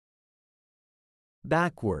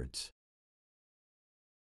Backwards.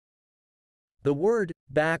 The word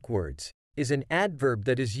backwards is an adverb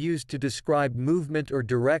that is used to describe movement or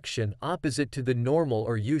direction opposite to the normal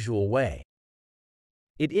or usual way.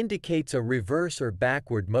 It indicates a reverse or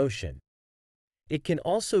backward motion. It can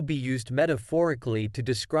also be used metaphorically to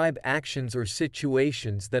describe actions or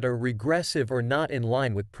situations that are regressive or not in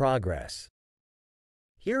line with progress.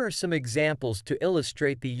 Here are some examples to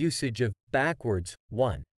illustrate the usage of backwards.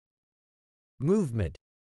 1. Movement.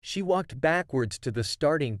 She walked backwards to the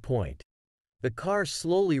starting point. The car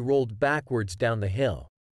slowly rolled backwards down the hill.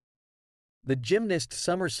 The gymnast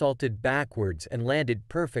somersaulted backwards and landed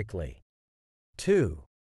perfectly. 2.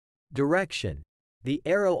 Direction. The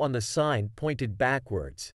arrow on the sign pointed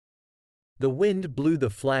backwards. The wind blew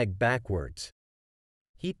the flag backwards.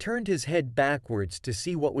 He turned his head backwards to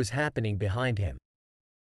see what was happening behind him.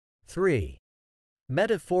 3.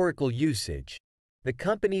 Metaphorical usage. The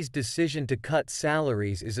company's decision to cut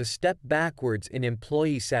salaries is a step backwards in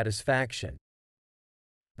employee satisfaction.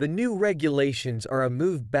 The new regulations are a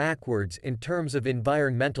move backwards in terms of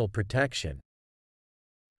environmental protection.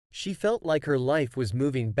 She felt like her life was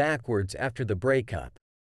moving backwards after the breakup.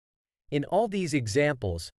 In all these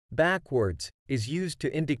examples, backwards is used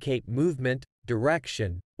to indicate movement,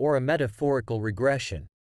 direction, or a metaphorical regression.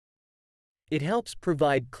 It helps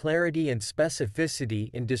provide clarity and specificity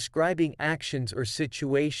in describing actions or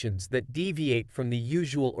situations that deviate from the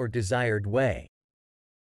usual or desired way.